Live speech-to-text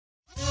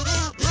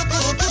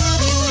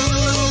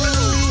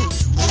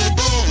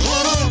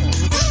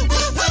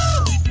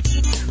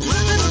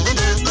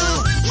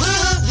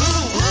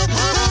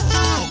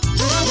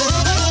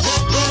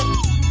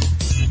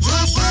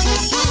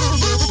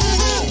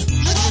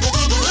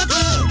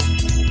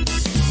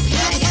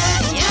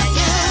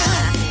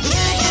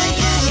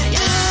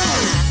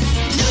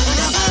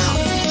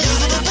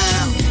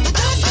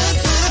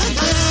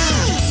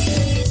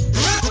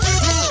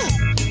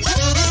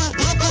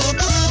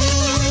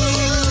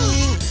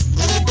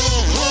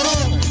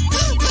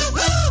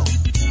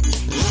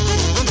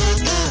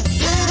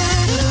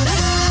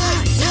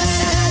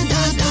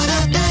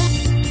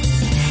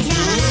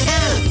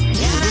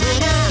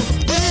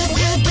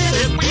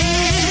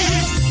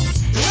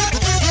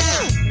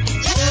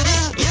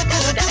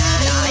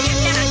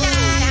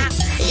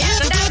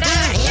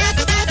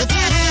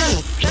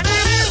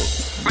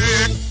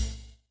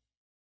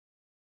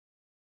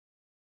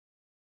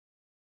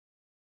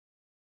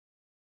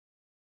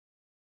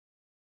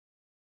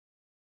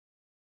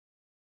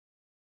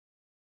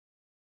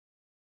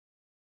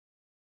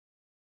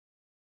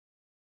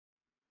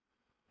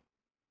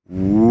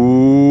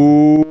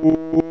Welcome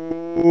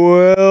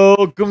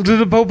to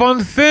the Pope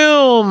on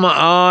Film.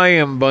 I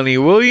am Bunny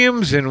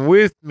Williams, and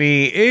with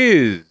me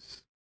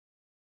is...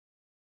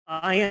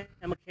 I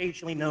am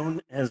occasionally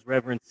known as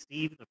Reverend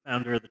Steve, the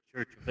founder of the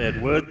Church of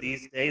Ed Wood.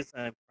 These days,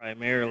 I'm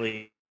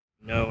primarily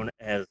known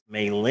as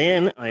May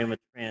Lynn. I am a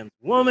trans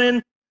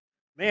woman,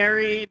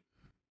 married,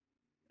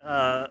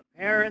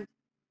 parent,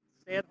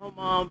 stay-at-home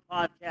mom,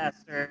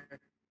 podcaster,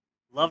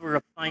 lover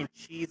of fine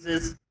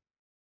cheeses,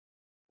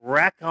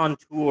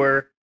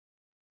 raconteur,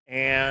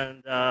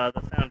 and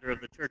the founder of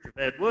the Church of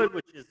Ed Wood,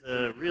 which is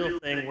a real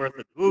thing worth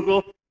a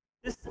Google.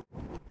 This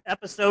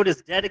episode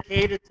is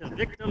dedicated to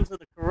victims of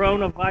the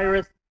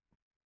coronavirus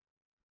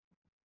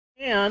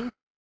and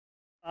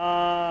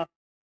xenophobia.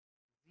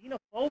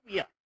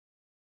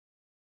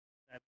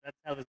 That's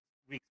how this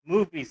week's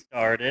movie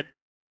started.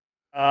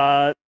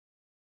 A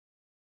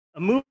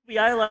movie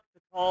I like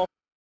to call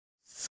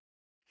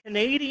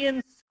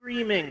Canadian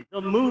Screaming, the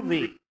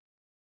movie.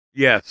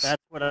 Yes.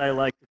 That's what I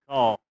like to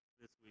call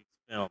this week's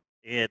film.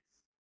 It's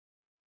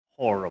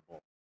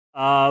horrible.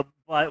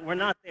 But we're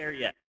not there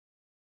yet.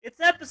 It's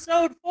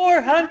episode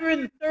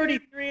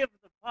 433 of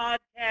the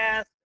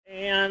podcast,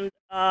 and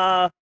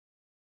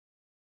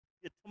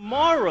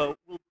tomorrow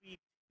will be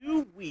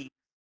 2 weeks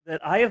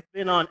that I have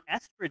been on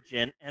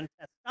estrogen and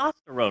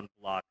testosterone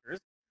blockers.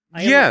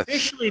 I am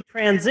officially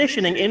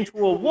transitioning into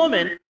a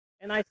woman,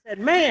 and I said,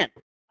 man,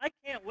 I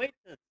can't wait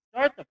to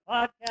start the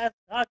podcast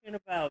talking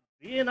about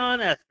being on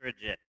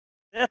estrogen.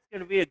 That's going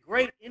to be a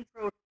great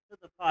intro to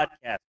the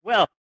podcast.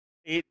 Well,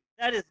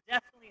 that is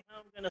definitely how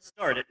I'm going to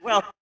start it.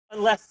 Well,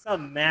 unless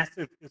some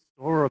massive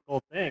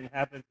historical thing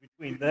happens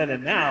between then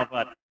and now,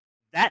 but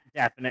that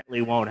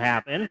definitely won't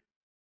happen.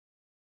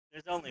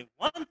 There's only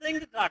one thing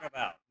to talk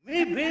about,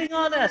 me being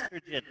on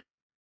estrogen.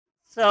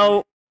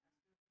 So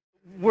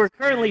we're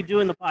currently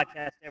doing the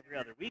podcast every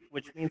other week,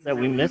 which means that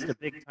we missed a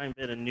big-time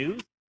bit of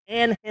news,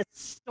 an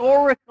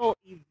historical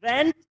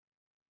event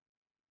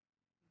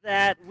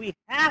that we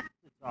have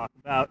to talk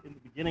about in the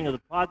beginning of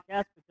the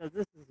podcast because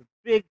this is a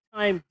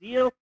big-time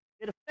deal.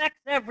 It affects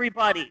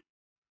everybody.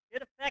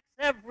 It affects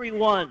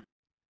everyone.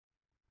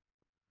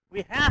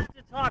 We have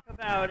to talk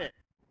about it.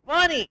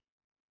 Bunny!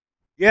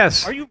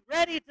 Yes. Are you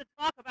ready to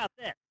talk about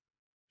this?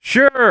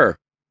 Sure.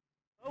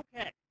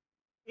 Okay.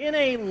 In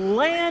a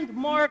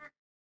landmark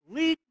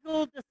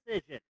legal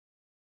decision,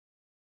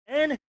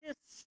 an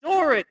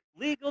historic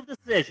legal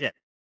decision,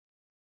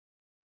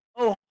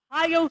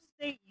 Ohio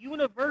State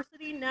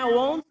University now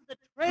owns the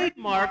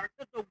trademark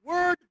to the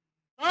word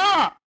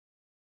 "the."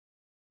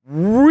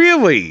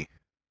 Really?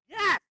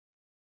 Yes.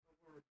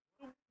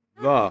 The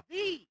The. word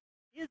 "the"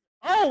 is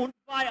owned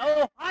by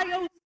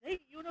Ohio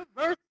State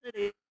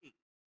University.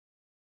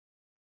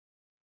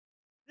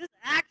 This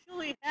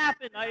actually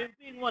happened. I am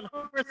being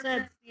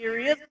 100%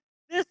 serious.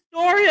 This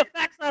story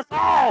affects us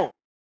all.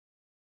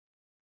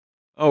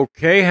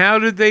 Okay, how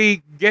did they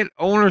get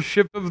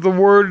ownership of the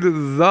word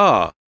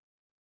the?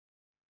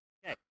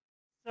 Okay.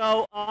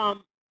 So,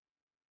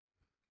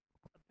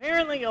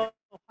 apparently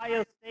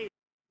Ohio State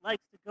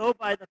likes to go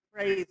by the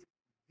phrase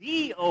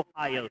 "the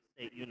Ohio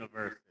State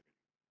University,"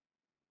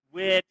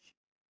 which,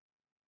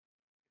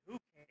 who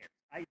cares?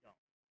 I don't.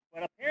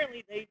 But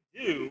apparently they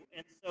do,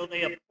 and so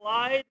they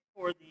applied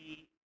for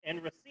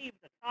and received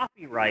the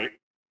copyright,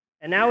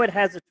 and now it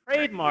has a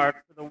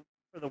trademark for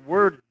the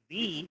word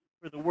 "the,"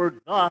 for the word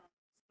 "the."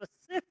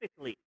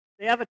 Specifically,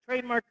 they have a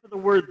trademark for the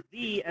word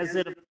 "the" as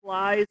it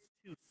applies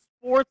to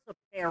sports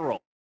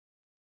apparel.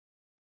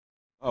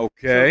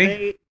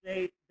 Okay.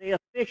 So they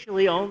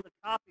officially own the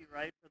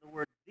copyright for the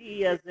word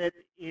 "the" as it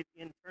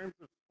in terms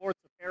of sports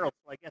apparel.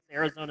 So I guess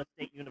Arizona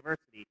State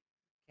University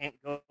can't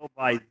go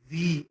by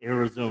the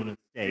Arizona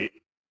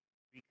State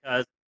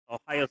because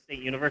Ohio State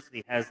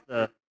University has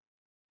the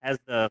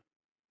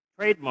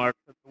trademark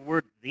for the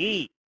word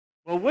 "the."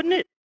 Well, wouldn't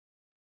it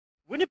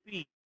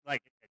be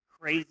like a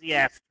crazy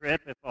ass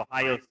trip if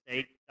Ohio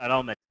State got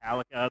all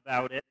Metallica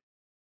about it?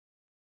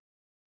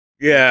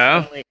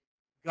 Yeah. Like,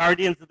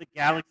 Guardians of the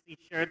Galaxy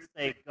shirts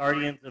say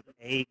Guardians of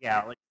a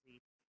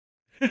Galaxy.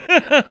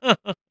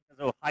 Because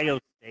Ohio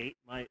State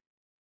might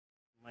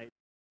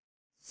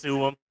sue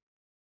them.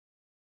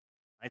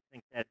 I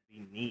think that'd be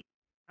neat.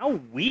 How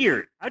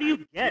weird. How do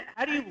you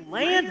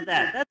land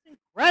that? That's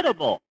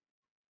incredible.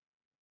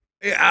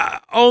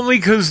 Only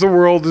because the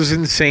world is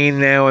insane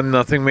now and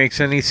nothing makes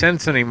any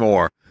sense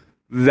anymore.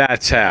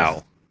 That's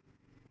how.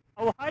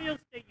 Ohio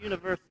State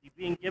University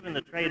being given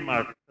the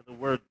trademark for the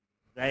word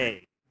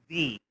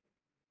 "the."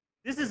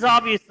 This is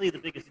obviously the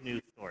biggest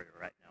news story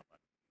right now, but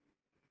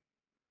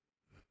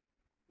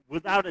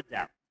without a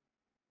doubt.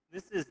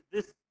 This.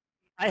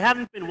 I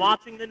haven't been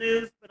watching the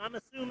news, but I'm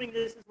assuming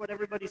this is what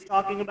everybody's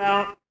talking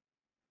about.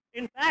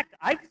 In fact,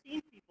 I've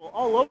seen people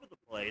all over the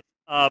place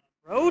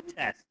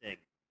protesting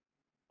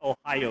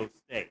Ohio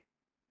State.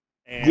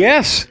 And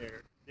yes.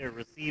 They're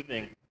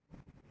receiving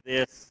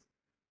this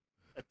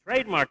a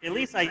trademark. At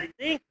least I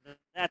think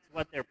that's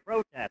what they're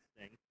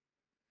protesting.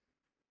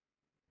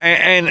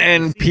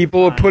 And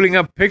people are putting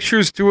up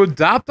pictures to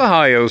adopt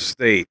Ohio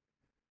State.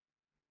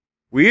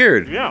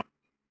 Weird. Yeah.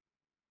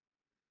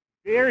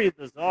 Very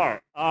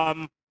bizarre.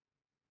 You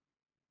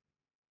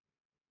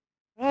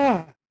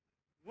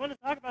want to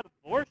talk about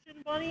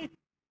abortion, Bunny?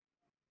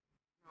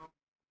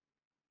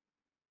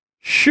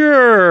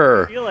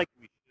 Sure. I feel like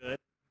we should.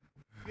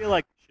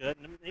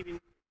 And maybe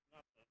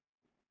not the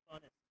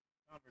funnest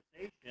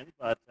conversation,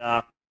 but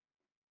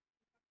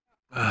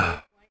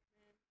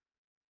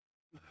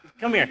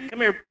come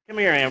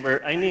here,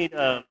 Amber. I need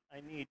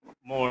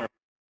more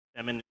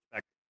feminine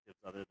perspectives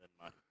other than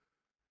mine.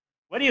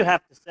 What do you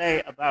have to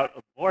say about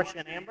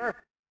abortion, Amber?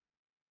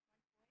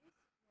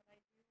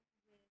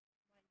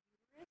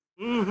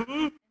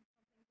 Mm-hmm.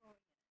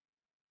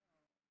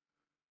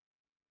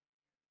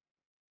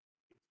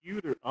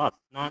 Uter us,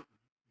 not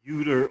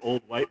uter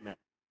old white men.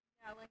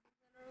 Yeah, like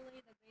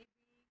literally the baby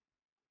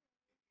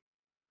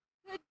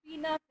could be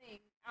nothing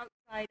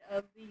outside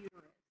of the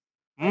uterus.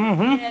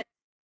 Mm-hmm. Yet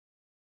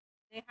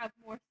they have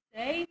more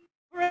say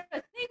for a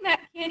thing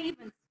that can't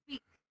even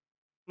speak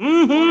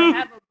or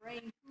have a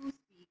brain to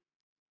speak.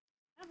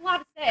 I have a lot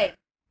to say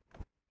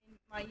in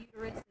my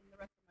uterus and the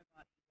rest of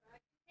my body. I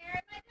can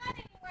carry my gun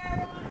anywhere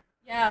I want.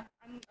 Yeah,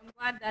 I'm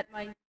glad that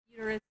my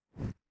uterus,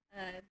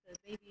 the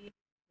baby,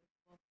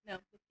 the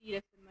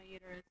fetus in my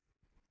uterus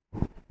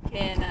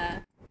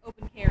can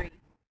open carry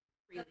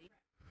freely.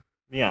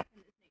 Yeah.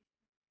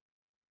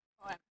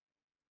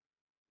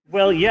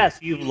 Well, yes,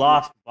 you've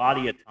lost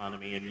body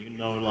autonomy and you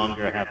no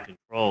longer have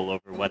control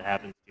over what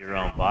happens to your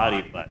own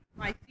body, but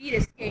my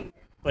fetus came.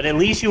 But at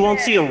least you won't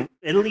see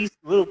at least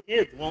little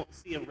kids won't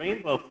see a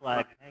rainbow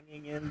flag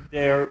hanging in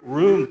their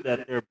room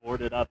that they're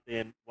boarded up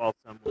in while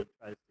someone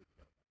tries to kill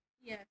them.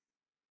 Yes.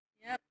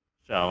 Yep.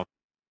 So,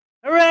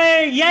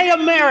 hooray! Yay,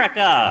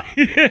 America!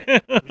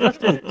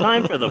 Just in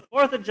time for the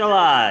 4th of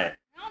July.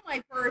 Not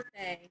my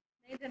birthday.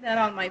 They did that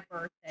on my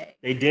birthday.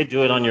 They did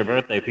do it on your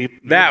birthday.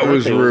 That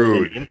was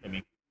rude.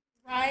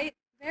 Right?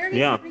 Very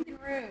freaking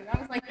rude. I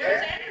was like,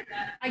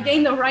 I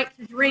gained the right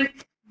to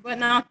drink, but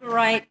not the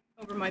right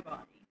over my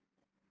body.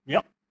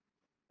 Yep.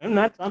 Isn't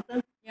that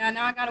something? Yeah,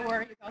 now I gotta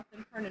worry about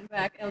them turning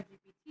back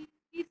LGBT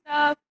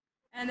stuff.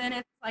 And then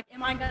it's like,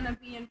 am I gonna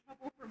be in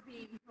trouble for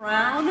being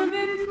brown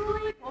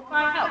eventually? We'll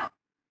find out.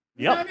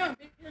 Yep. No,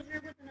 because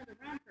you're with another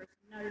brown person.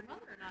 Now your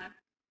mother and I,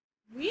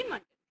 we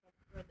might get in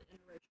trouble for the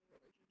interracial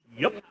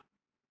relationship. Yep.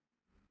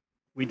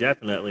 We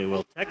definitely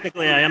will.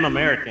 Technically, I am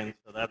American,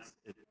 so that's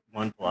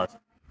one plus.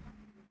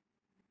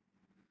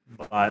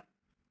 But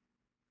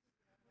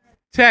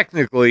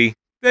technically,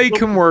 they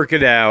can work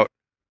it out.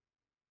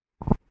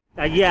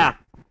 Yeah,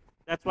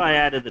 that's why I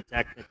added the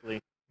technically.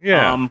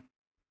 Yeah.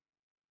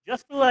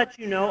 Just to let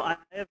you know, I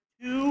have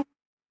 2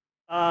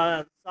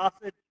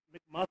 sausage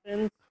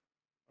McMuffins,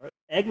 or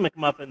egg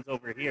McMuffins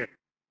over here,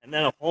 and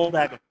then a whole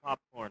bag of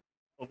popcorn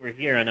over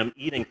here, and I'm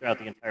eating throughout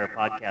the entire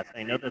podcast.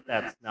 I know that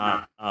that's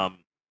not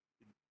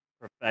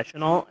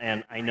professional,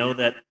 and I know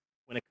that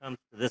when it comes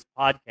to this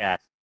podcast,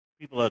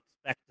 people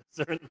expect a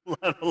certain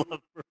level of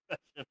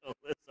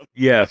professionalism.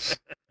 Yes.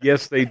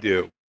 Yes, they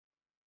do.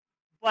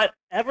 But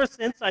ever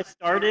since I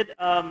started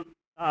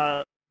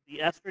the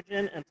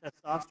estrogen and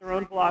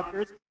testosterone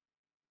blockers,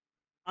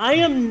 I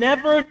am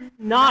never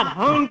not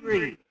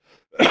hungry.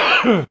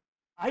 I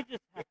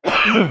just have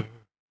to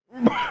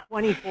eat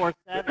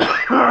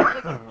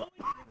 24/7.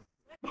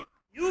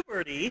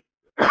 Puberty,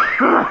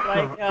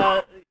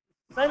 like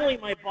suddenly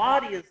my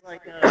body is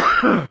like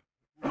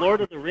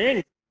Lord of the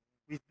Rings.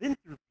 We've been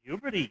through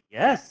puberty,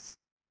 yes,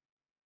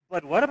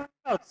 but what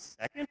about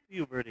second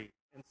puberty?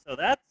 And so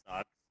that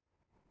sucks.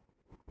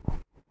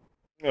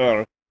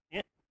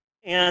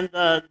 And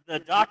the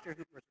doctor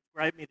who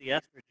prescribed me the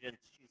estrogen,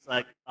 she's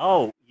like,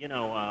 oh,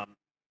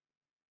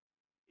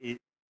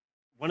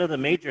 one of the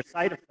major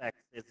side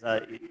effects is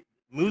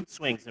mood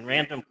swings and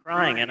random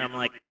crying. And I'm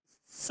like,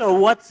 so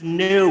what's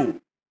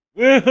new?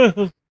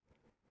 At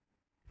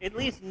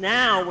least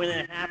now when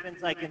it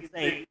happens, I can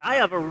say, I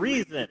have a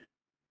reason.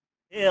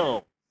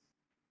 Pills.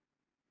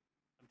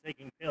 I'm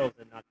taking pills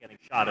and not getting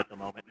shot at the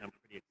moment, and I'm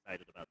pretty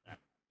excited about that.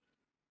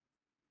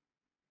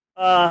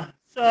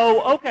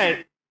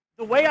 Okay.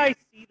 The way I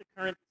see the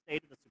current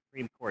state of the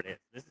Supreme Court is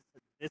this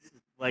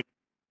is like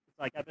it's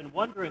like I've been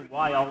wondering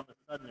why all of a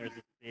sudden there's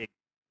this big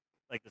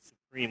like the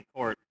Supreme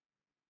Court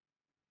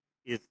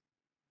is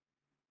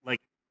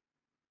like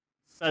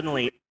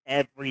suddenly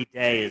every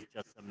day is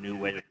just some new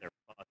way that they're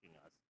fucking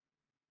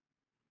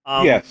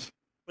us. Yes.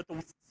 But the way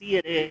I see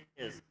it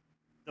is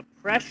the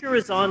pressure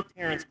is on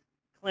Clarence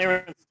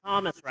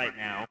Thomas right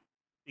now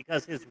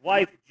because his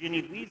wife,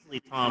 Ginny Weasley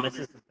Thomas,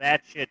 is a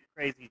batshit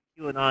crazy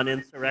QAnon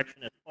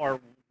insurrectionist,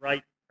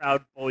 far-right,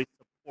 Proud Boy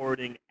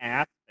supporting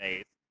ass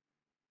face.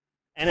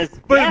 And it's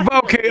but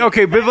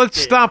let's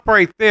stop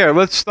right there.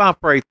 Let's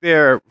stop right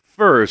there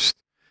first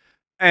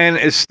and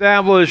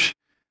establish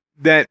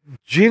that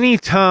Ginny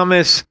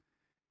Thomas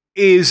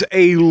is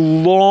a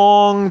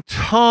long-time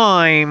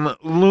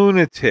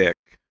lunatic.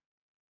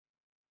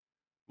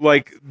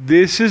 Like,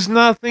 this is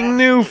nothing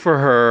new for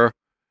her.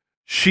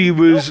 She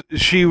was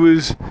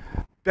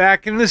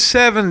back in the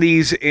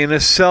 70s in a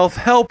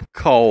self-help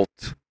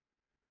cult.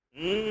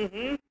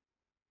 Mm-hmm.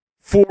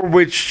 for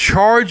which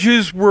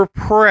charges were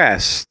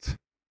pressed.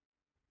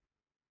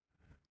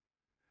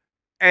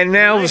 And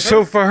now,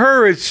 so for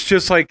her, it's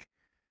just like,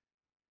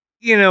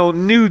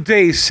 new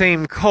day,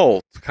 same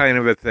cult kind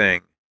of a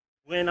thing.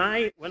 When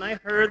I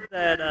heard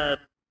that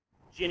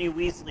Ginny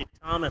Weasley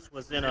Thomas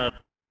was in a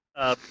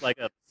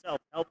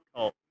self-help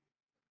cult,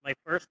 my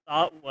first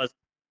thought was,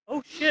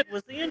 oh shit,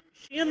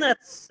 she in that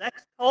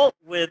sex cult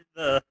with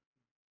the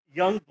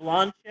young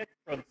blonde chick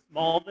from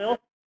Smallville?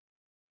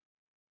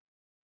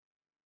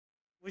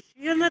 Was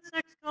she in that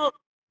sex cult?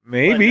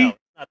 Maybe. No, it's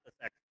not the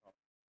sex cult.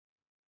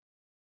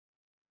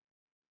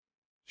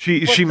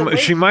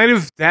 She might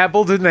have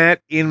dabbled in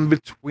that in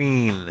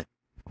between.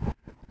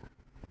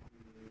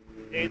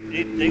 They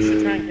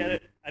should try and get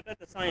it. I bet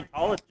the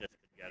Scientologists could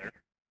get her.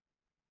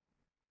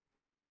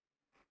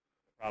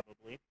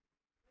 Probably.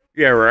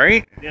 Yeah,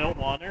 right? They don't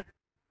want her.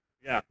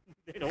 Yeah,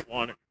 they don't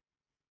want her.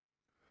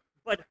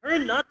 But her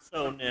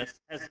nutso-ness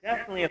has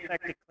definitely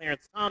affected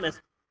Clarence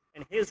Thomas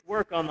and his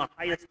work on the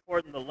highest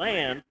court in the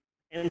land.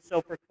 And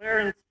so for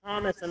Clarence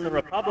Thomas and the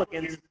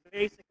Republicans, it's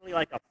basically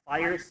like a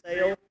fire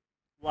sale.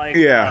 Like,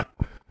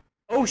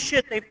 oh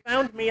shit, they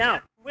found me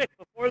out. Quick,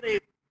 before they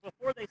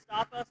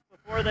stop us,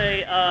 before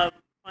they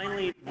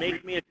finally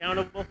make me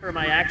accountable for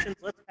my actions,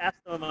 let's pass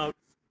them out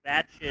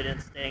batshit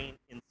insane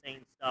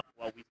stuff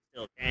while we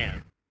still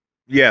can.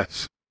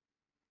 Yes.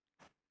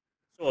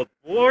 So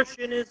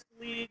abortion is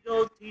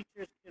legal,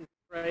 teachers can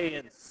pray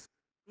in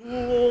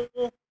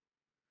school.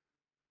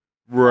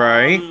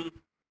 Right.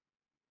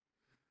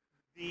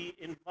 The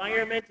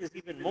environment is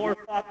even more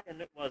fucked than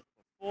it was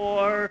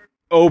before.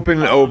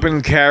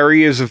 Open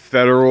carry is a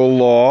federal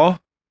law.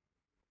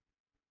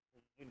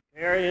 Open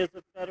carry is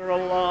a federal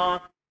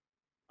law.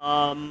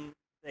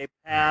 They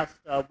passed,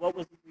 what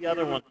was the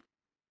other one?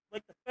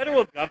 Like the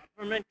federal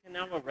government can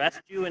now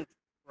arrest you and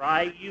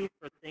try you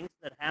for things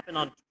that happen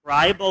on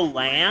tribal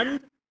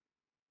land.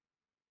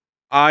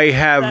 I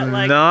have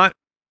not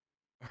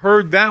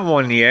heard that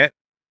one yet.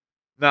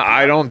 No,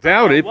 I don't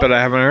doubt it, but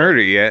I haven't heard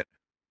it yet.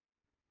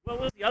 What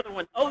was the other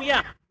one? Oh,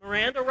 yeah,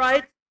 Miranda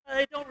rights.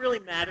 They don't really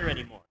matter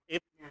anymore.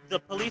 If the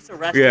police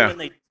arrest you and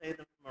they say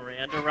the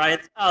Miranda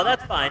rights, oh,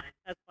 that's fine.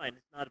 That's fine.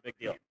 It's not a big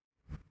deal.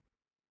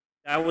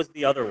 That was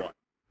the other one.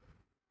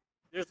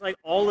 There's like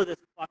all of this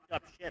fucked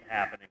up shit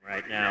happening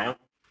right now.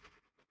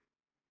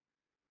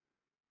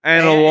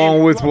 And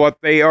along with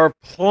what they are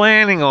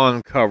planning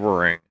on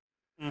covering.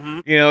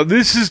 Mm-hmm.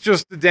 This is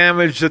just the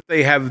damage that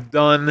they have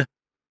done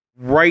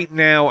right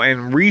now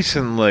and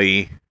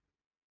recently,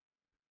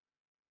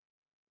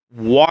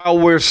 while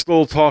we're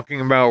still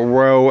talking about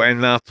Roe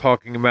and not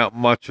talking about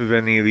much of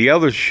any of the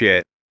other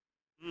shit.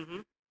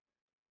 Mm-hmm.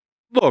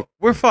 Look,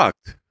 we're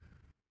fucked.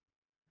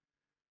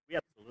 We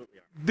absolutely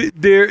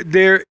are.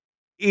 There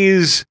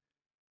is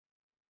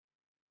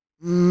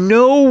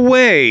no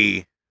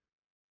way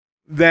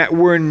that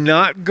we're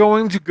not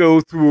going to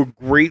go through a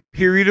great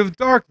period of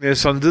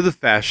darkness under the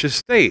fascist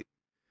state.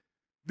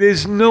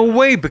 There's no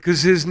way,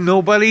 because there's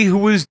nobody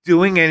who is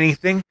doing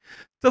anything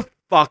to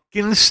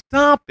fucking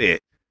stop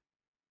it.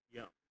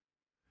 Yeah.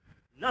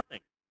 Nothing.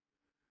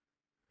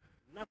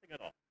 Nothing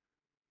at all.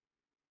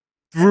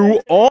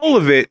 Through all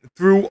of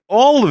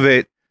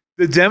it,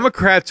 the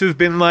Democrats have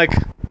been like,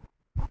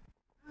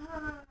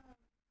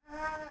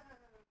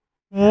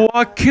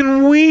 what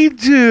can we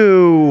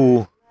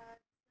do?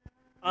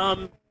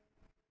 Our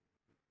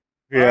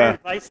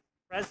vice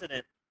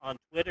president on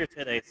Twitter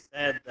today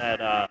said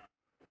that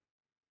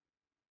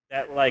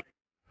like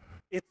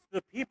it's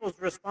the people's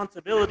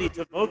responsibility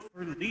to vote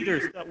for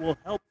leaders that will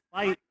help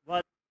fight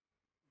what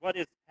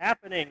is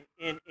happening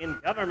in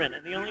government,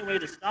 and the only way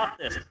to stop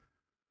this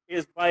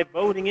is by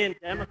voting in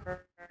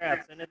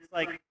Democrats. And it's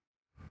like,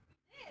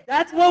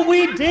 that's what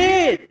we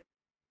did.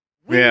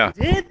 We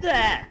did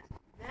that.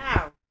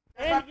 Now,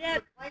 and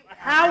yet,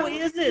 how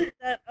is it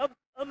that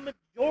a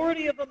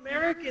majority of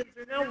Americans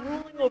are now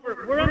ruling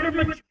over? We're under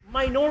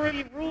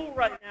minority rule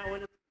right now,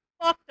 and it's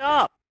fucked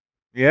up.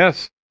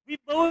 Yes. We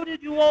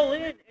voted you all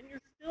in, and you're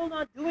still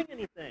not doing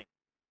anything.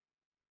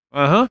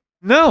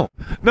 No.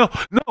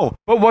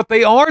 But what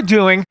they are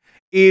doing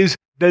is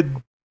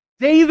the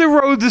day the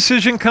Roe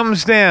decision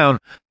comes down,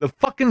 the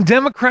fucking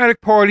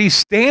Democratic Party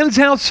stands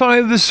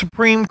outside of the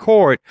Supreme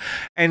Court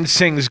and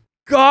sings,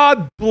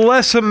 God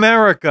bless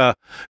America,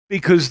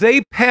 because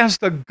they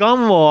passed a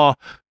gun law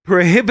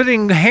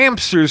prohibiting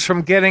hamsters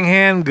from getting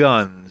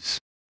handguns.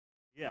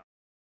 Yeah.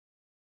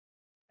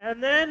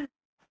 And then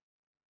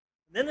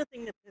the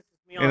thing that pisses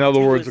me off, in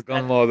other words, a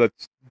gun law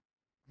that's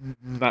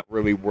not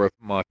really worth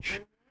much.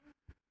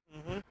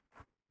 Mm-hmm.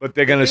 But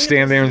they're going to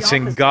stand there and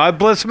sing, God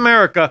bless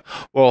America,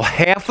 while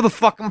half of the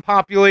fucking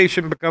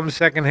population becomes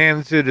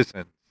secondhand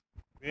citizens.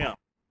 Yeah.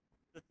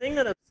 The thing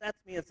that upsets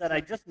me is that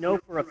I just know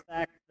for a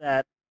fact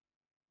that,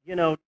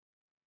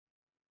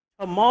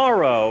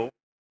 tomorrow,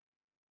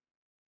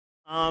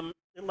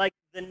 in like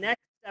the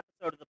next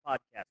episode of the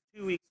podcast,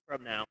 2 weeks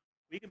from now,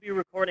 we could be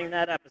recording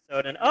that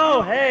episode, and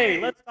oh, hey,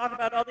 let's talk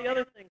about all the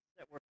other things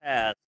that were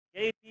passed.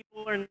 Gay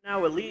people are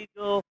now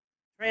illegal.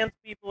 Trans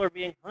people are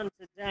being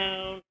hunted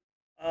down.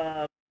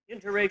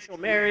 Interracial interracial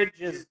marriage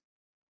is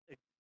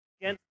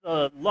against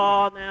the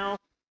law now,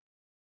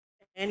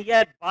 and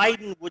yet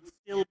Biden would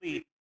still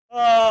be,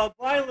 oh,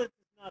 violence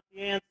is not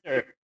the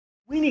answer.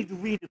 We need to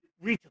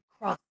reach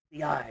across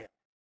the aisle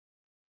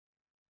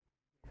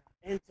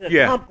and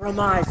to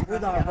compromise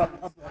with our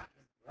Republican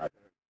brothers.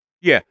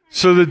 Yeah,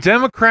 so the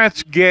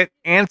Democrats get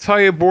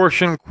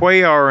anti-abortion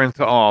Cuellar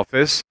into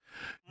office.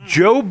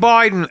 Joe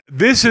Biden,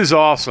 this is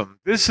awesome.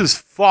 This is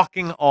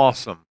fucking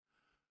awesome.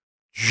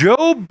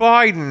 Joe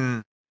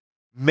Biden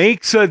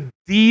makes a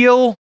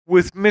deal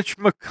with Mitch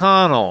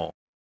McConnell.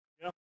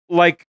 Yep.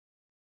 Like,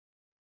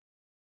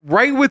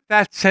 right with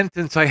that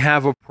sentence, I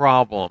have a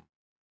problem.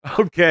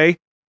 Okay?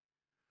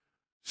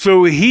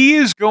 So he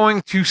is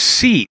going to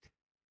seat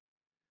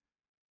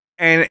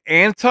an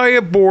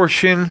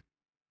anti-abortion,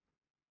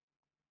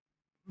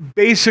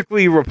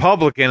 basically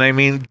Republican. I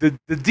mean, the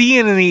D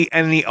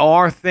and the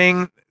R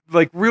thing,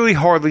 like, really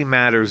hardly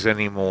matters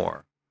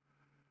anymore.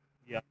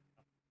 Yeah.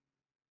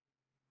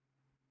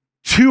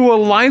 To a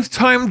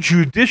lifetime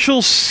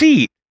judicial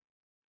seat,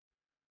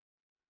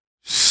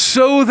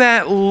 so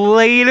that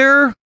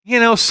later,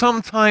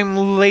 sometime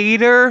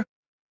later,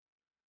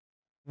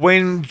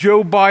 when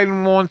Joe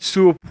Biden wants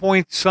to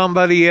appoint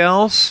somebody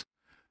else,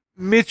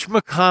 Mitch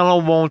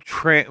McConnell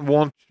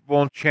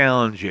won't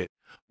challenge it.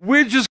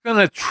 We're just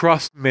gonna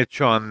trust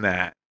Mitch on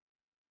that.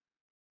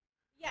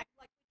 Yeah,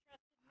 like we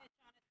trusted Mitch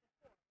on it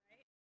before,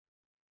 right?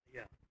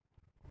 Yeah.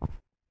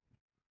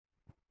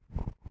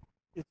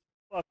 It's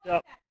fucked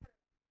up.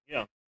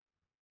 Yeah.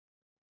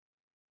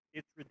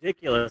 It's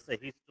ridiculous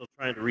that he's still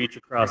trying to reach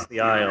across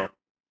the aisle.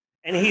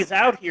 And he's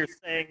out here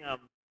saying,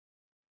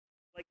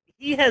 like,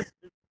 he has,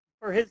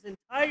 for his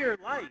entire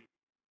life,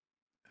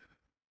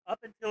 up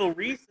until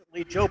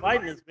recently, Joe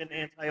Biden has been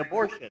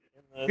anti-abortion.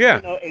 In the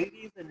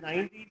 80s and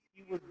 90s,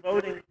 he was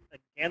voting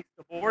against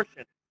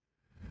abortion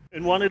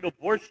and wanted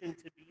abortion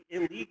to be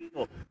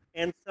illegal.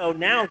 And so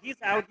now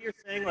he's out here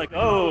saying, like,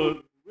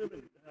 oh,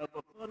 women have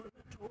a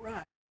fundamental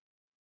right.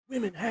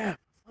 Women have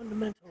a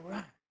fundamental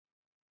right.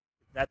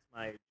 That's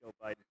my Joe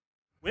Biden.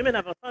 Women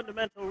have a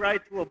fundamental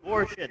right to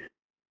abortion.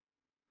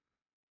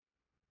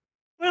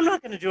 But I'm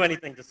not going to do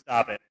anything to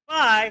stop it.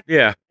 Bye.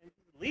 Yeah. And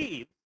he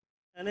leaves.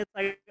 And it's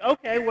like,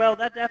 okay, well,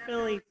 that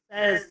definitely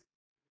says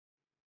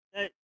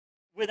that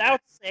without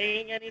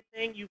saying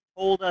anything, you've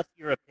told us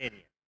your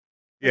opinion.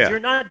 Yeah. You're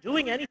not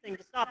doing anything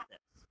to stop this.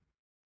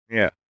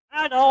 Yeah.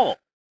 At all.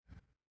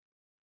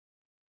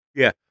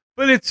 Yeah.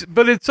 But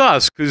it's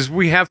us, because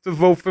we have to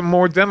vote for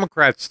more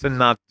Democrats to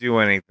not do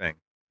anything.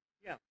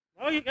 Yeah.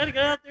 Well, you got to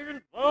get out there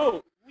and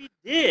vote. We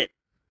did.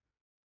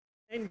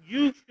 And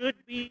you should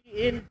be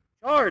in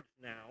charge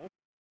now,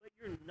 but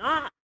you're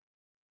not.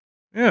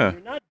 Yeah.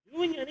 You're not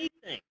doing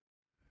anything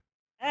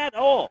at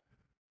all.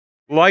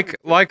 Like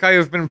I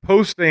have been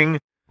posting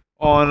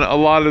on a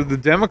lot of the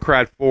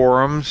Democrat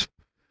forums,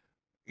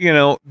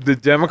 the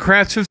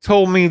Democrats have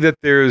told me that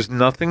there is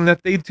nothing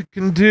that they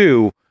can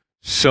do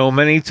so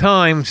many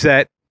times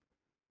that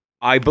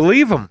I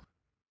believe them.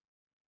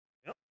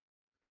 Yep.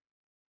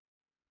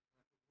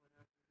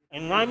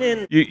 And I'm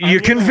in. You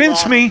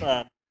convinced me.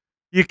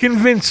 You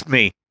convinced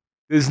me.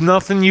 There's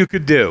nothing you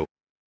could do.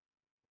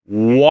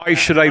 Why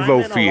should I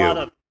vote for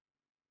you?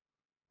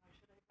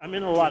 I'm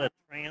in a lot of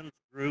trans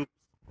groups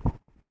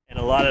and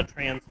a lot of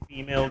trans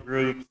female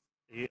groups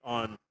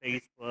on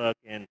Facebook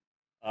and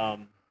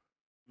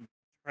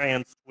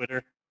trans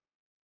Twitter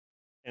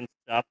and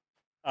stuff.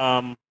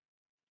 And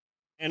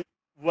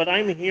what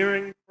I'm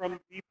hearing from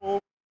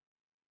people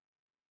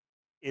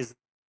is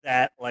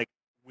that, like,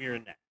 we're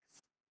next.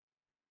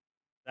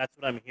 That's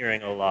what I'm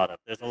hearing a lot of.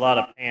 There's a lot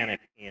of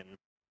panic in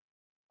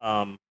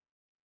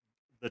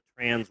the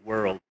trans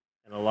world,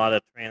 and a lot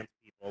of trans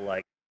people,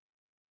 like,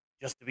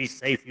 just to be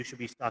safe, you should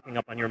be stocking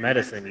up on your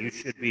medicine. You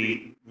should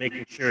be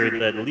making sure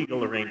that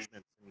legal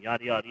arrangements and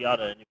yada, yada,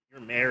 yada. And if you're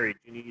married,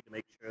 you need to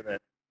make sure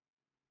that,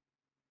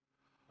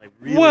 like,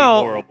 really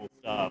horrible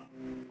stuff.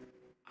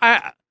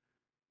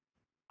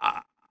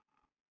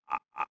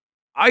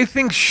 I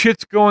think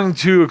shit's going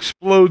to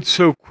explode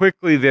so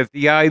quickly that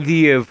the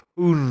idea of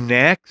who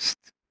next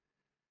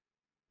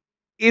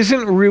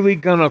isn't really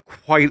going to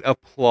quite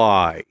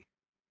apply.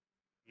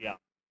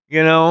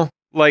 Yeah.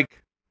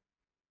 Like,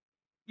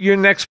 you're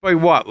next by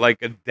what?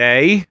 Like a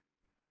day?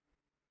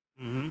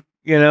 Mm-hmm.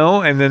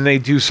 And then they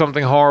do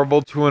something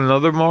horrible to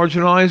another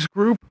marginalized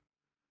group?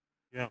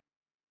 Yeah.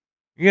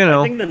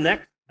 I think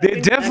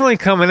they're definitely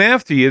coming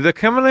after you. They're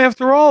coming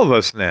after all of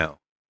us now.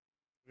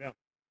 Yeah.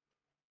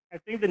 I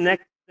think the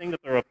next thing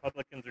that the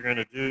Republicans are going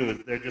to do is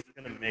they're just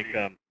going to make,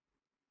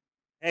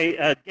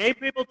 hey, gay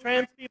people,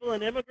 trans people,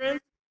 and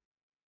immigrants,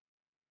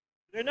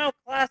 they're now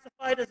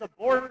classified as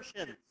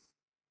abortions.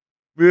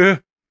 Yeah.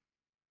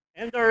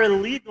 And are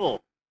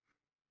illegal.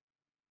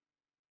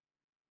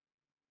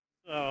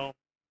 So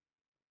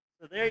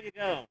there you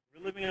go.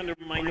 We're living under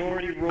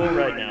minority rule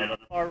right now.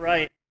 The far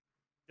right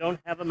don't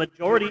have a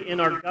majority in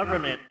our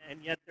government, and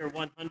yet they're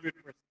 100%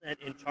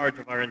 in charge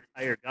of our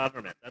entire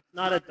government. That's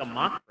not a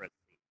democracy.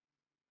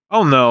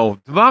 Oh no,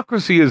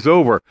 democracy is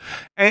over.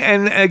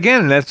 And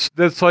again,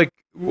 that's like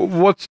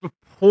what's the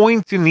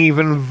point in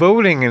even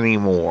voting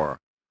anymore?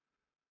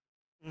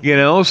 You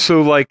know,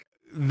 so like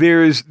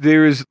there's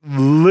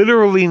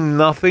literally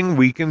nothing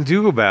we can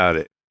do about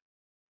it.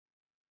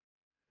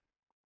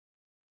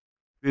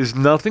 There's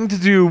nothing to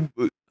do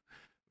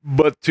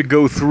but to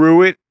go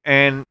through it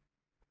and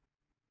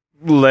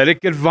let it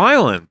get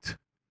violent.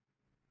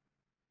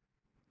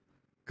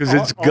 Because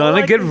it's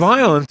gonna get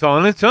violent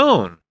on its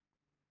own.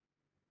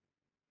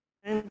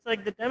 And it's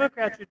like the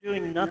Democrats are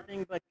doing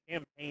nothing but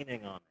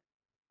campaigning on it.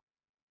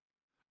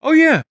 Oh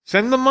yeah,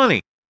 send them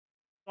money.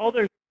 All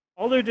they're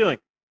doing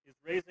is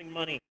raising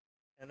money,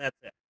 and that's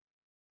it.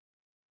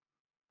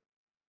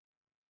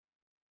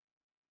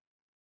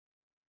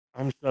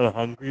 I'm so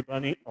hungry,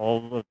 Bunny,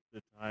 all of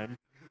the time.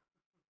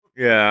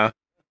 Yeah.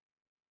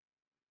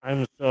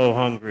 I'm so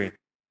hungry.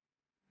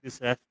 This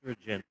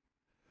estrogen.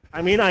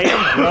 I mean, I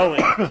am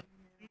growing 2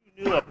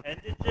 new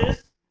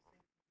appendages,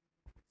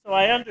 so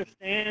I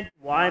understand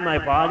why my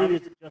body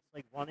is just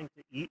like wanting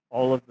to eat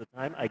all of the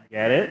time. I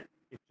get it.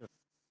 It just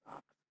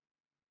sucks.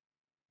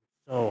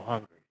 I'm so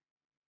hungry.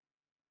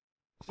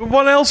 So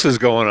what else is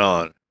going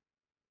on?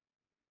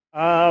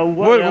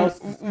 What else?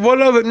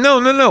 What other?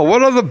 No.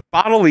 What other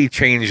bodily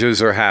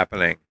changes are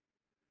happening?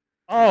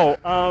 Oh,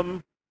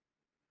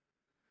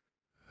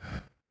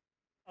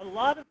 a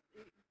lot of.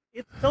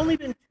 It's only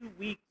been 2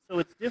 weeks, so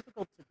it's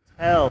difficult to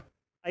tell.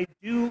 I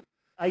do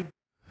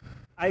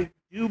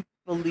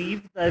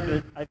believe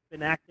that I've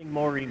been acting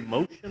more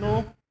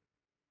emotional.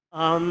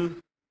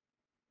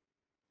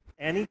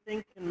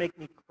 Anything can make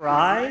me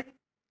cry,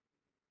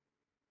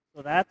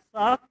 so that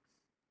sucks.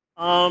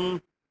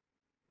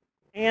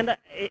 And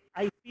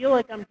I feel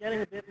like I'm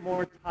getting a bit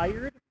more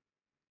tired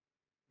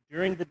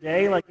during the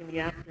day, like in the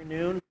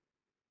afternoon.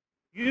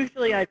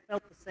 Usually I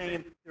felt the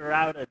same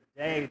throughout a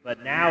day,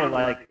 but now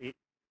like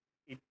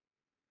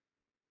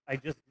I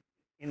just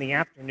in the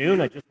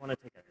afternoon I just want to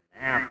take a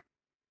nap.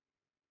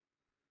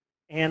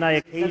 And I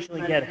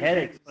occasionally get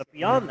headaches, but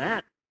beyond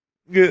that,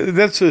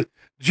 yeah,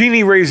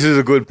 Jeannie raises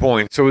a good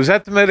point. So is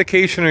that the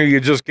medication, or are you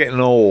just getting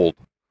old?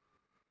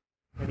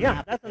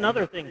 Yeah, that's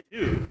another thing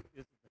too.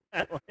 Is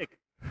that like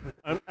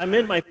I'm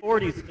in my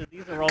 40s, so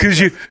these are all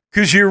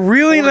because you're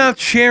really not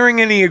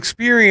sharing any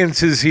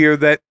experiences here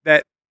that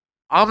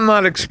I'm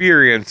not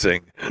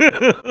experiencing.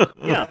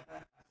 Yeah.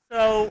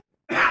 So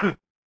the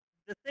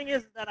thing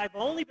is that I've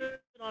only been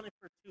on it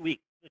for 2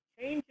 weeks. The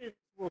changes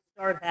will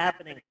start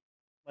happening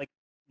like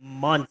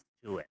months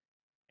to it,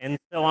 and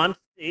so I'm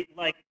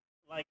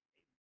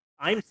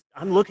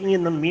I'm looking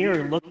in the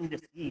mirror, looking to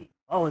see.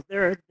 Oh, is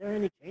there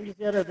any changes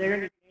yet? Are there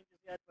any changes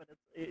yet? But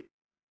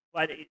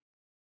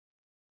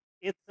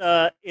it's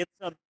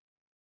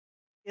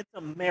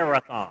a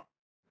marathon.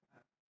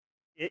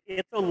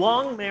 It's a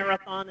long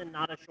marathon and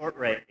not a short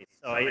race.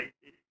 So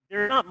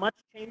there's not much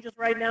changes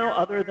right now,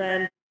 other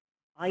than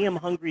I am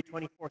hungry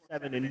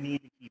 24/7 and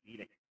need to keep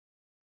eating.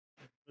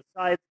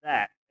 Besides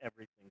that,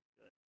 everything's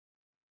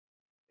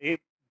good.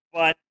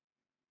 But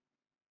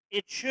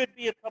it should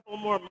be a couple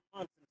more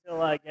months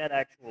until I get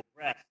actual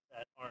breasts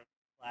that aren't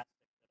plastic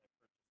that I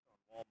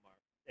purchased on Walmart.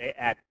 They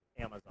at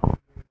Amazon.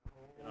 You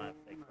don't have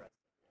fake breasts.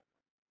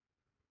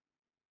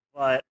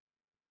 But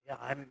yeah,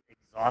 I'm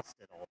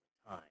exhausted all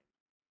the time.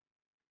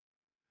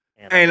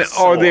 And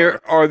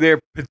are there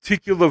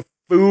particular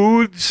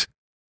foods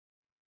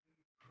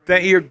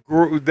that you're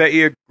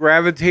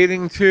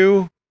gravitating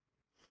to?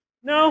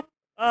 No.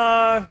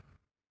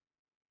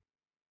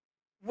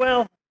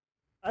 Well,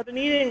 I've been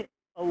eating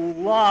a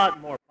lot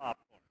more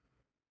popcorn.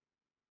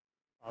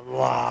 A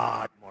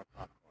lot more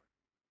popcorn.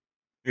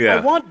 Yeah.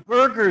 I want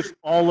burgers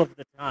all of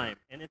the time,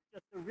 and it's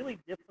just a really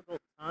difficult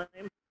time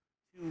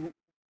to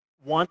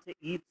want to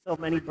eat so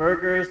many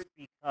burgers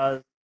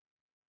because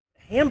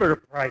hamburger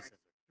prices are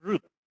through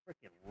the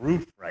freaking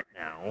roof right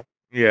now.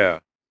 Yeah.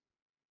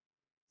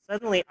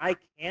 Suddenly, I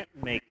can't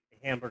make a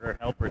hamburger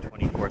helper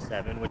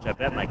 24/7, which I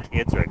bet my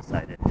kids are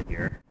excited to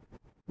hear.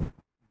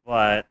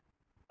 But,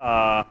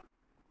 but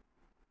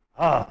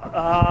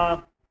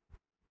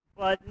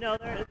no,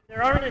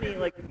 there aren't any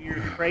like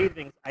weird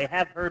cravings. I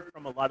have heard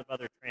from a lot of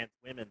other trans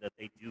women that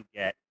they do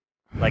get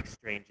like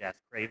strange ass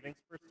cravings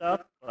for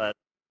stuff, but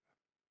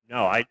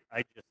no, I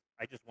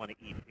just want to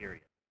eat.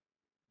 Period.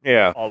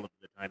 Yeah. All of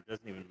the time,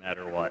 doesn't even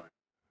matter what.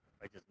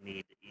 I just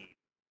need to eat.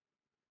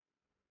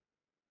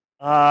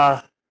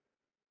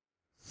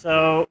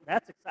 So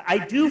that's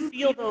exciting. I do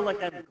feel though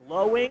like I'm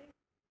glowing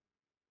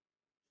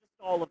just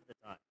all of the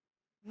time.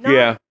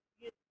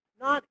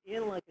 Not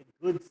in like a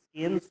good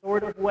skin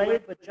sort of way,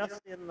 but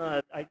just in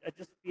the I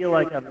just feel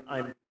like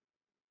I'm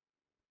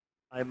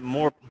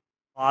more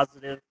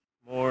positive,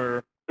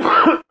 more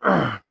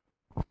I'm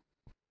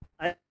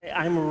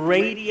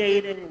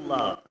radiating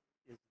love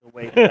is the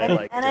way that I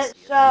like and to it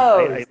see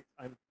shows. it.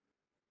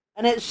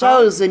 And it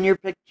shows in your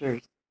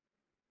pictures.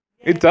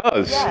 It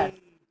does. Yes.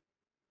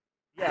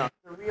 Yeah.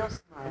 The real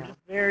smile. I'm just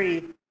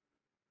very.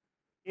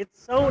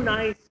 It's so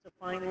nice to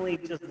finally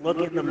just look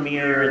in the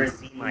mirror and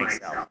see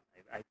myself.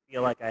 I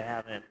feel like I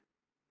haven't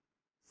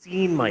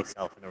seen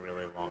myself in a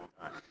really long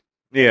time.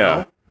 Yeah.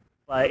 You know?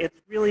 But it's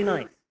really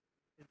nice.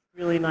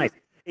 really nice.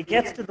 It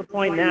gets to the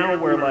point now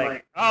where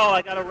like, oh,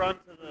 I gotta run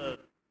to the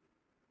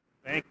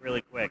bank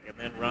really quick and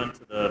then run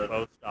to the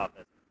post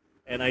office,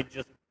 and I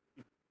just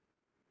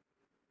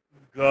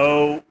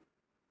go.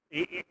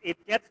 It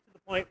gets to the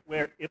point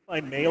where if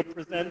I'm mail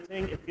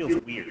presenting, it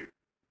feels weird.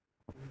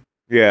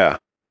 Yeah.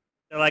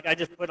 So like I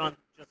just put on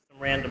just some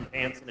random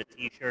pants and a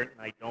t-shirt,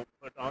 and I don't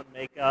put on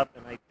makeup,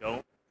 and I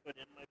don't put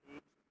in my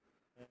boobs,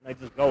 and I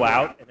just go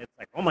out, and it's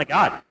like, oh my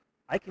god,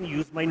 I can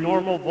use my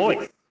normal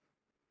voice.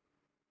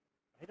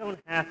 I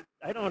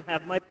don't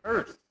have my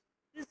purse.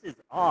 This is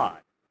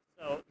odd.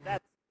 So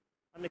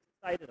I'm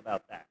excited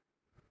about that.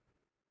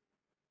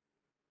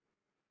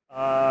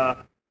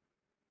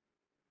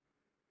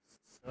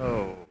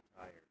 So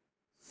tired,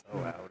 so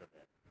out of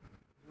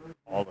it,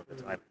 all of the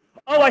time.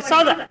 Oh, I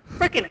saw that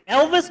freaking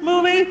Elvis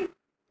movie.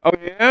 Oh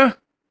yeah.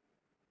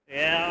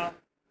 Yeah.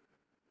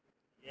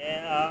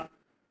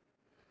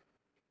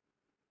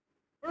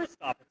 First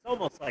off, it's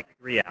almost like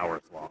 3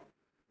 hours long.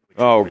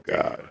 Oh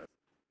god.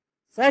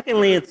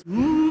 Secondly, it's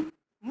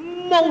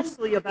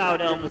mostly about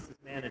Elvis's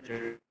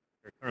manager,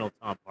 Colonel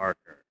Tom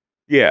Parker.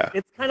 Yeah.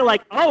 It's kind of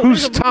like, oh,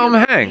 who's Tom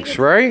Hanks, Venus.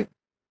 right?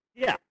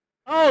 Yeah.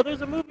 Oh,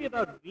 there's a movie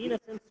about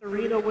Venus and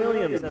Serena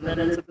Williams, and then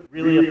it's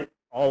really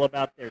all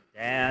about their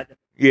dad.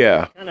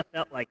 Yeah. It kind of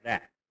felt like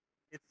that.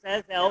 It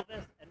says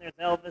Elvis, and there's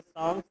Elvis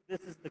songs.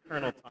 This is the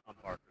Colonel Tom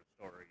Parker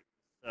story.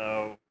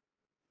 So,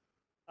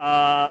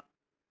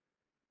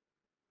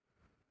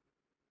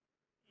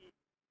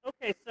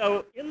 okay,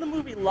 so in the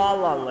movie La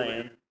La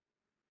Land,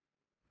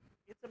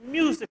 it's a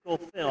musical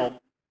film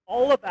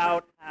all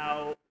about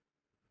how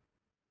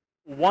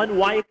one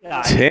white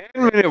guy...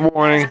 10-minute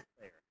warning.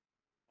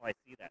 Oh, I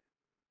see that.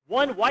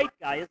 One white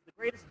guy is the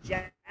greatest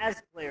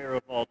jazz player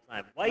of all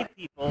time. White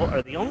people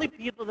are the only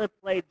people that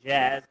play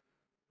jazz,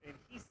 and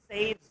he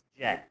saves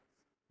jazz.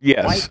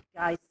 Yes. White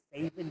guy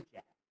saving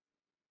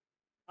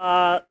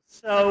jazz.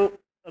 So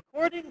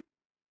according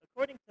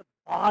to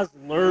Baz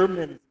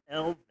Luhrmann's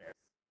Elvis,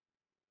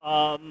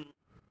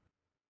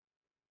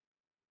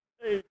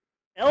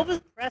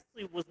 Elvis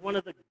Presley was one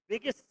of the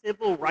biggest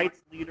civil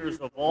rights leaders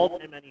of all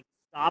time, and he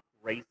stopped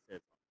racism.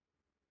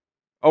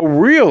 Oh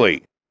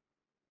really?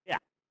 Yeah.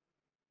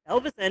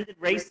 Elvis ended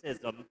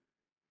racism.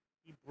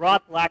 He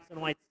brought blacks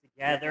and whites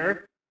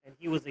together, and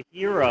he was a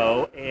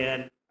hero.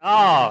 And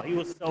he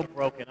was so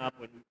broken up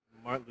when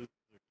Martin Luther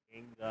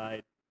King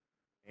died,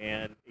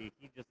 and he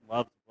just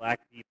loves black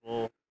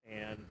people,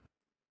 and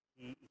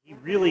he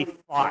really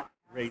fought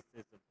racism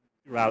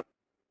throughout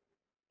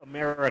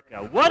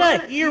America. What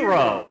a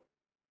hero!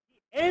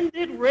 He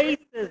ended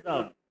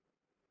racism.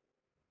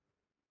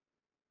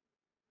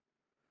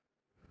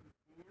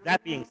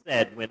 That being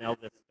said, when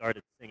Elvis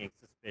started singing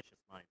 "Suspicious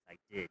Minds," I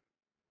did get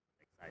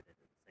excited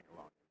and sing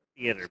along in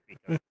the theater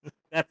because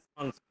that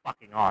song's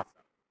fucking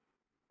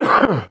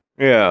awesome.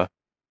 Yeah.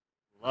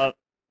 Love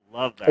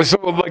that. So,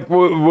 song. like,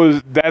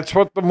 was that's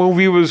what the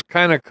movie was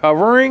kind of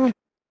covering?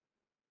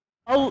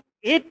 Oh,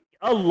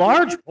 a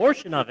large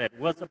portion of it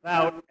was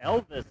about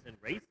Elvis and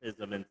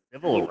racism and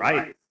civil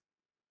rights.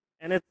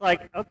 And it's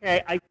like,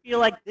 okay, I feel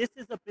like this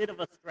is a bit of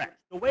a stretch.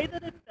 The way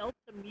that it felt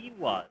to me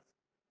was,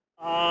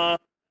 well,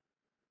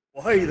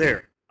 hey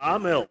there,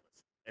 I'm Elvis.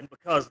 And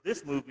because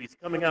this movie's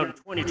coming out in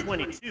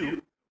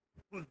 2022,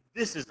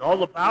 this is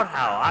all about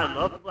how I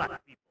love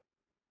black people.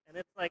 And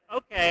it's like,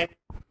 okay,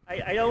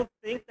 I don't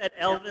think that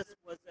Elvis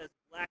was as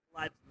Black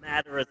Lives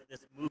Matter as this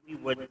movie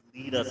would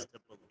lead us to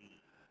believe.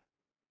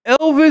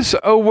 Elvis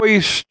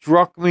always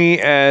struck me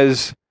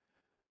as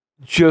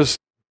just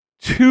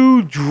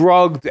too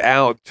drugged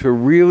out to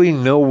really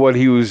know what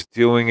he was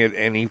doing at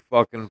any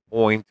fucking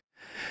point.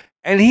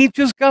 And he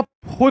just got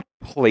put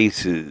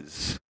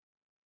places.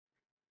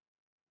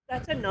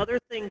 That's another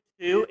thing,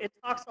 too. It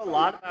talks a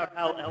lot about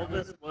how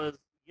Elvis was,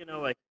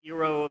 a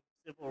hero of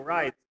civil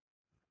rights,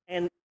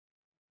 and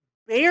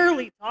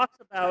barely talks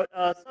about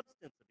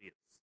substance abuse.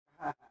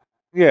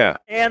 Yeah.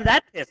 And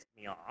that pissed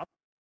me off.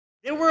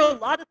 There were a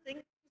lot of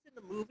things in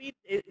the movie.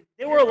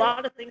 There were a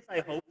lot of things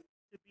I hoped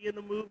to be in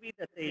the movie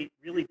that they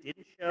really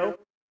didn't show.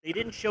 They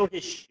didn't show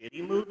his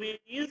shitty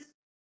movies.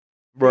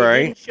 Right.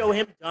 They didn't show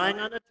him dying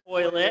on a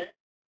toilet.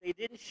 They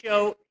didn't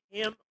show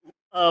him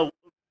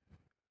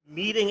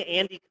meeting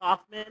Andy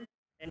Kaufman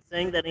and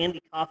saying that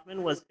Andy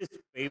Kaufman was his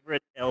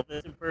favorite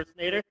Elvis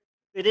impersonator.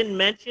 They didn't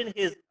mention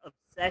his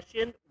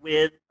obsession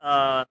with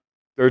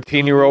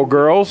 13-year-old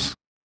girls.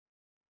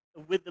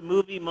 With the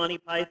movie Monty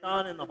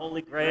Python and the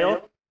Holy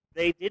Grail.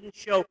 They didn't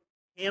show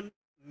him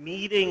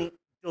meeting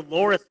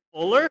Dolores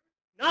Fuller.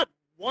 Not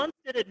once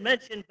did it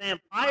mention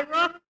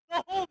Vampira.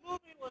 The whole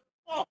movie was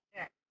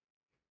bullshit.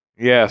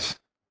 Yes.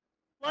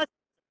 Plus,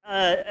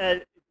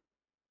 I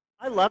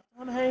love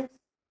Tom Hanks.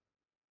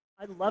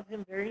 I love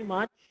him very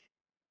much.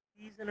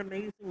 He's an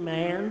amazing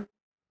man.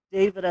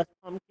 David S.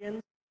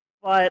 Pumpkins.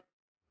 But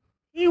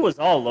he was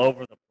all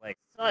over the place.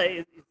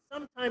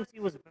 Sometimes he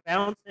was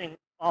bouncing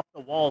off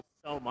the walls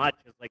so much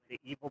as like the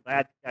evil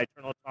bad guy,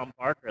 Colonel Tom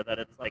Parker, that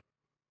it's like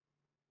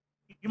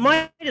you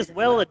might as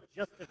well have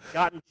just have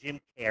gotten Jim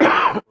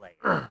Carrey to play.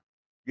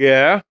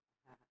 Yeah.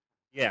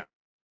 Yeah.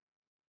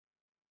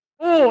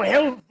 Oh,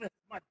 Elvis,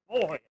 my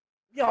boy,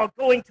 you're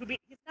going to be.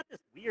 He's got this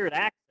weird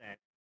accent,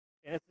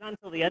 and it's not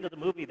until the end of the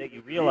movie that you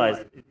realize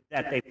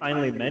that they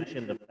finally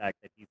mention the fact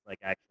that he's like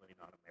actually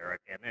not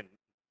American, and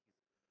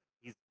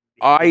he's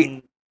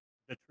hiding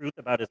the truth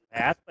about his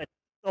past. But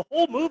the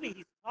whole movie,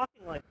 he's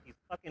talking like he's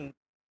fucking,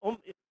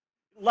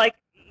 like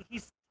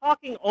he's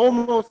talking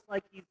almost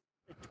like he's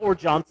Tor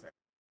Johnson.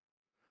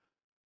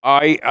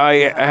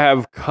 I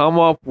have come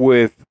up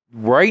with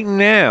right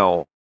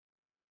now,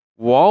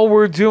 while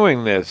we're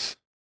doing this,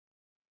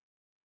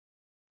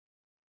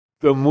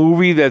 the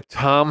movie that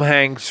Tom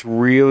Hanks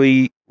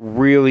really,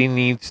 really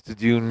needs to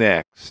do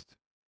next.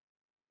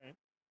 Okay.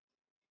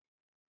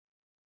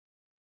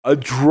 A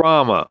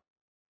drama.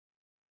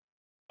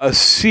 A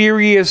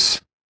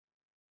serious,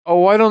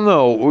 I don't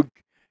know,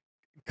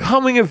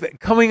 coming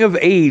of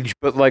age,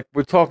 but like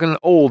we're talking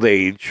old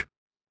age,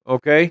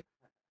 okay?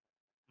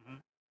 Mm-hmm.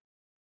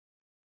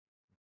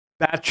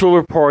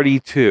 Bachelor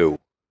Party 2.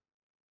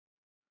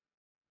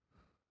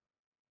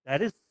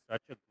 That is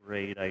such a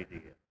great idea.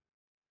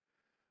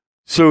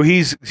 So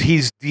he's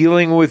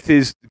dealing with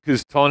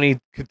because Tawny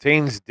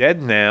Kitane's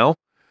dead now,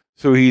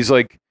 so he's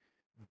like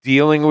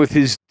dealing with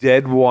his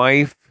dead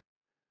wife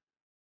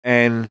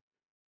and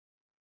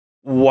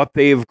what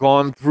they have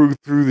gone through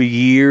the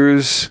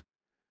years,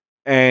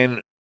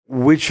 and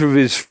which of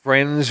his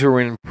friends are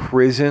in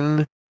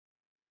prison,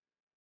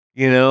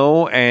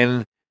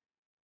 and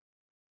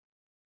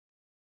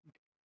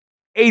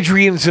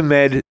Adrian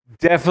Zemed,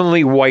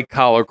 definitely white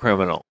collar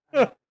criminal.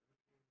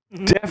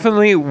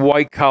 Definitely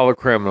white collar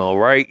criminal,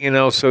 right?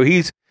 So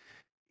he's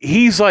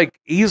like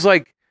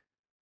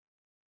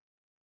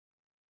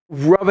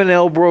rubbing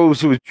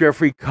elbows with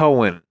Jeffrey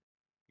Cohen,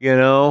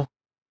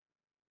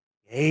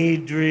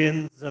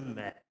 Adrian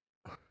Zemed.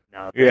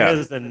 Now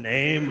there's a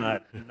name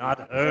I've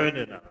not heard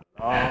in a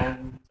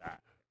long time.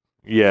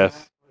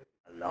 Yes.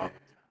 A long time.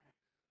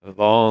 A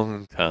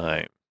long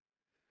time.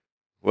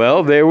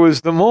 Well, there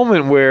was the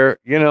moment where,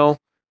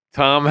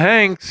 Tom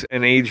Hanks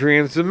and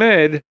Adrian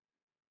Zemed,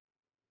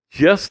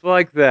 just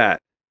like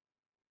that.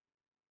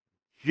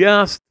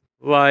 Just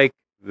like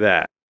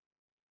that.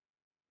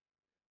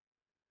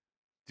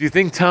 Do you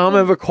think Tom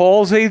ever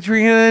calls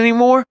Adrian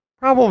anymore?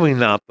 Probably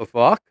not, the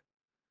fuck.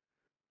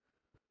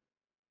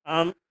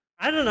 I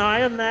don't know.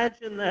 I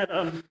imagine that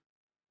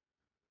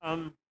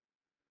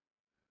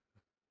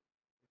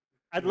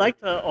I'd like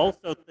to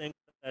also think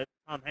that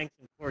Tom Hanks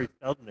and Corey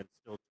Feldman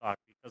still talk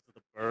because of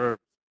the Burbs.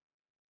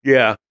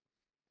 Yeah.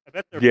 I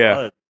bet they're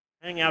buds.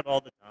 Hang out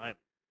all the time.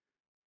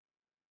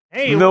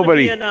 Hey, do you want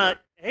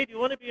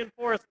to be in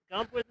Forrest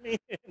Gump with me?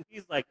 And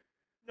he's like,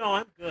 no,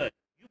 I'm good.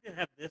 You can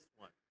have this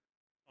one.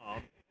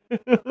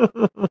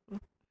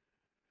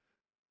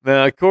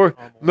 Nah,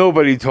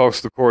 nobody talks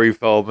to Corey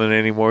Feldman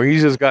anymore.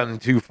 He's just gotten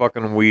too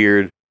fucking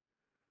weird.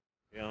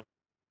 Yeah.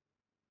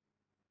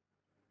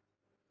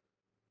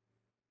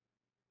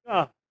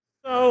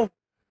 So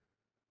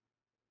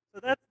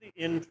that's the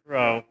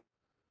intro.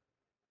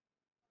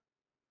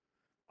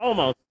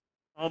 Almost.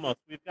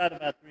 We've got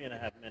about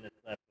 3.5 minutes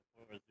left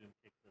before Zoom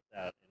kicks us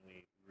out and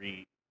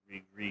we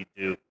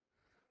redo.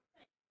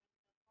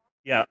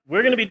 Yeah,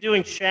 we're going to be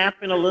doing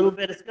Shap in a little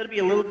bit. It's going to be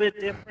a little bit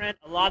different.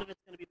 A lot of it's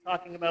going to be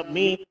talking about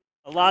me.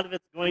 A lot of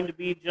it's going to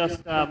be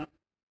just, I'm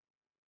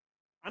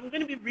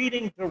going to be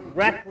reading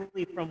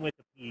directly from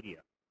Wikipedia.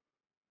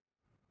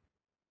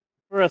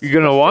 For a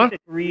specific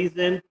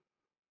reason.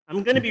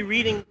 I'm going to be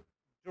reading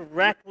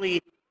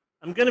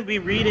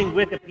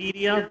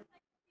Wikipedia.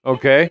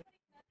 Okay.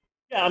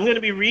 Yeah, I'm going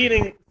to be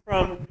reading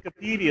from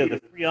Wikipedia, the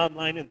free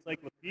online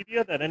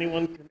encyclopedia that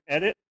anyone can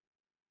edit.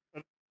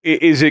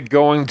 Is it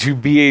going to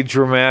be a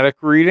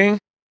dramatic reading?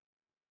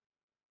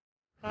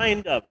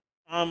 Kind of.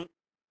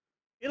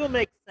 It'll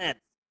make sense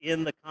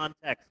in the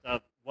context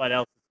of what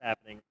else is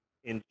happening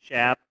in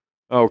Shap.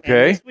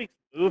 Okay. And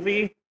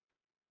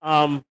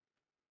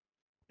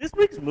this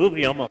week's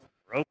movie almost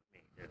broke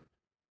me, dude.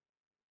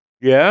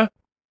 Yeah?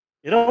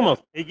 It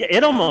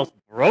almost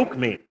broke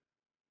me.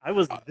 I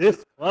was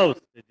this close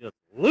to just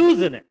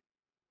losing it.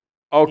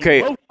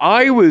 Okay,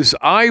 I was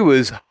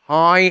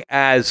high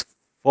as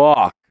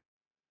fuck.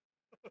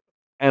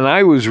 And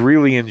I was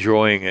really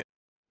enjoying it.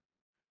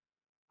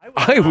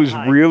 I was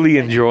really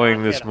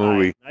enjoying this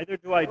movie. Neither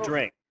do I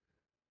drink.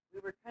 We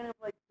were kind of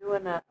like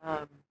doing a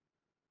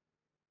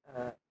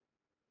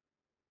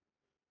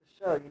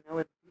show,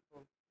 with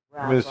people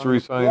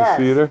Mystery Science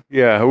Theater.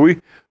 Yeah, we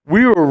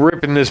were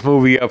ripping this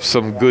movie up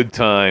some good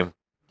time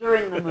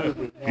during the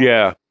movie.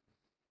 Yeah.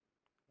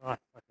 Oh,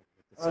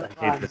 I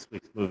hate this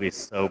week's movie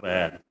so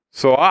bad.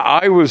 So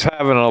I was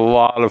having a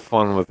lot of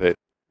fun with it.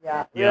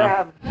 Yeah, we were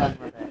having fun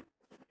with it.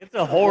 It's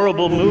a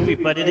horrible movie,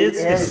 but it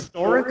is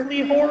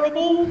historically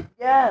horrible.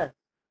 Yes.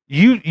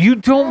 You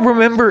don't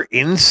remember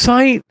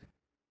Insight?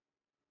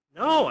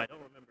 No, I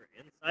don't remember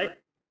Insight.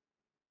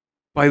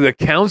 By the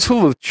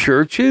Council of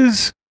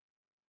Churches?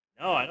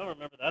 No, I don't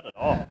remember that at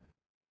all.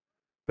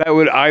 That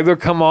would either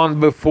come on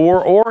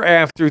before or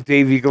after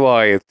Davy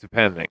Goliath,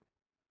 depending.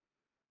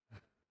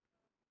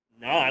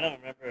 No, I don't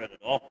remember it at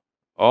all.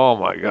 Oh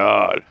my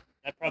God.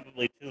 I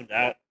probably tuned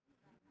out.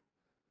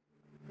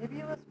 Maybe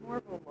it was more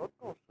of a local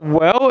show.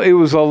 Well, it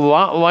was a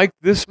lot like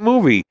this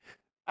movie.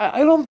 I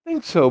don't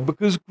think so,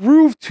 because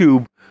Groove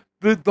Tube,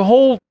 the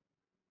whole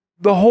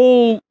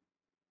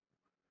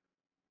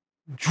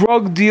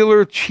drug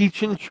dealer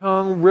Cheech and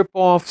Chong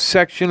ripoff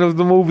section of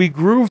the movie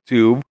Groove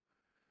Tube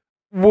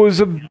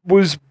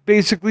was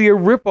basically a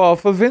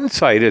ripoff of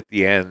Insight at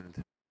the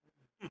end.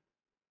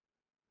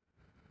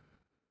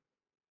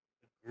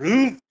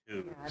 Groove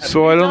Tube.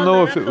 So I don't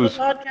know if it was.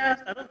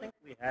 Podcast? I don't think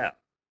we have.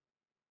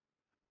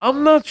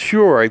 I'm not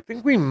sure. I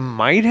think we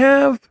might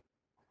have.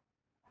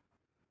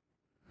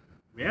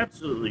 We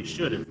absolutely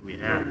should if we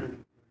have.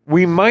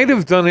 We might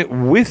have done it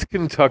with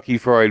Kentucky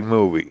Fried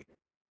Movie.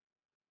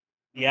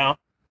 Yeah.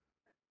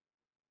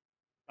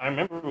 I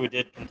remember we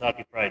did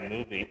Kentucky Fried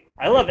Movie.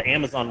 I love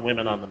Amazon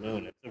Women on the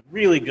Moon. It's a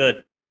really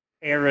good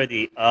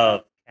parody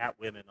of Cat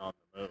Women on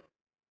the Moon.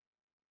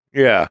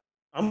 Yeah.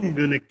 I'm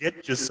gonna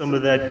get you some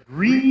of that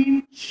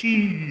green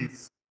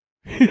cheese.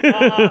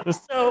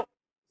 So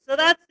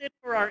that's it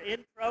for our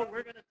intro.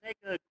 We're gonna take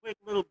a quick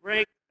little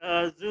break.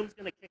 Zoom's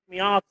gonna kick me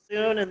off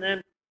soon, and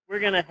then we're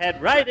gonna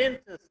head right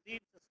into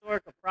Steve's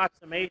historic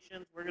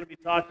approximations. We're gonna be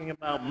talking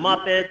about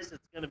Muppets.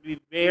 It's gonna be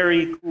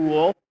very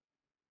cool.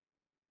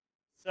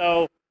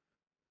 So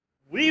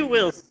we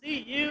will see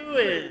you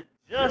in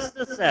just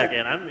a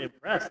second. I'm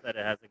impressed that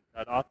it hasn't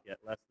cut off yet.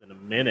 Less than a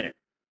minute.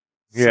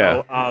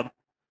 Yeah. So,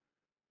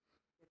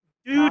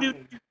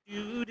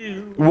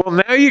 Well,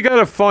 now you got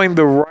to find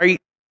the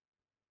right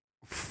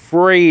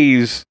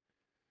phrase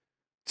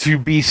to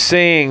be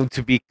saying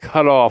to be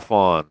cut off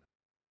on.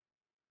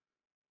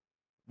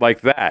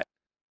 Like that.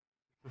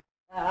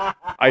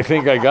 I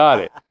think I got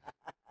it.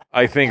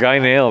 I think I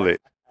nailed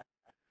it.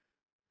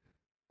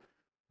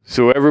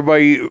 So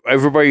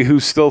everybody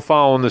who's still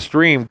following the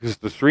stream, because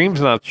the stream's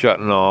not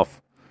shutting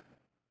off,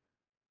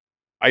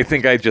 I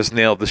think I just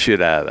nailed the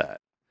shit out of that.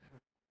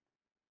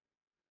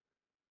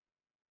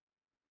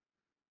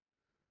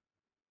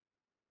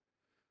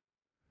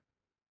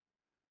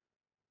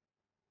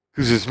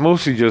 Because it's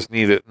mostly just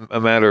a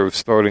matter of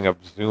starting up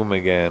Zoom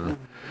again,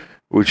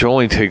 which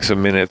only takes a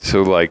minute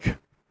to, like,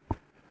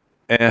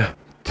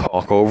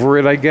 talk over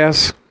it, I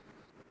guess.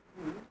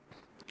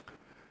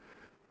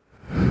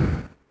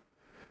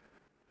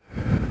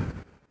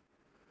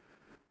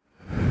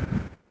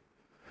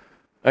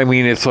 I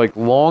mean, it's, like,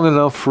 long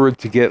enough for it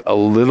to get a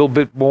little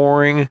bit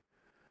boring,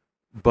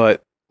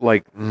 but,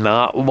 like,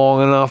 not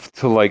long enough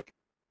to, like,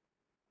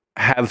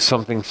 have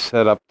something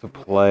set up to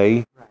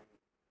play.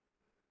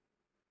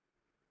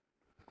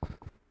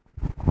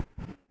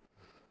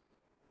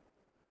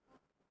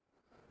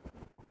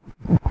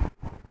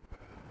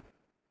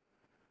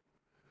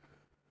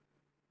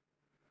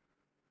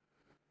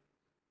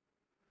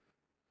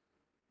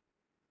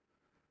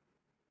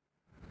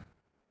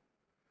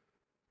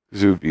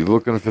 Because it would be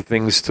looking for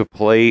things to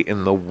play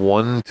in the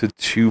 1 to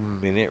 2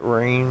 minute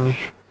range.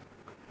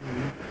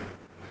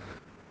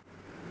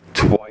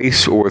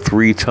 Twice or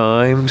 3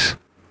 times.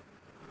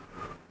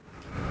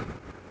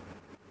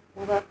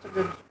 Well, that's a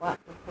good spot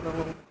to put a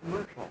little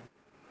commercial.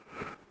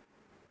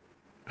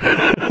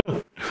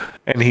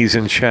 And he's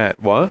in chat.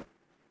 What?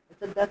 I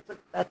said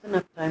that's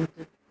enough time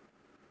to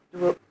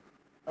do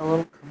a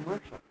little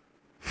commercial.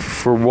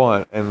 For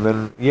what? And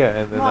then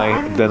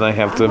I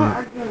have to. I'm not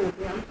arguing with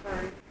you. I'm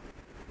sorry.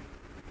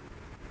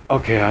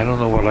 Okay, I don't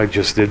know what I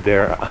just did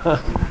there.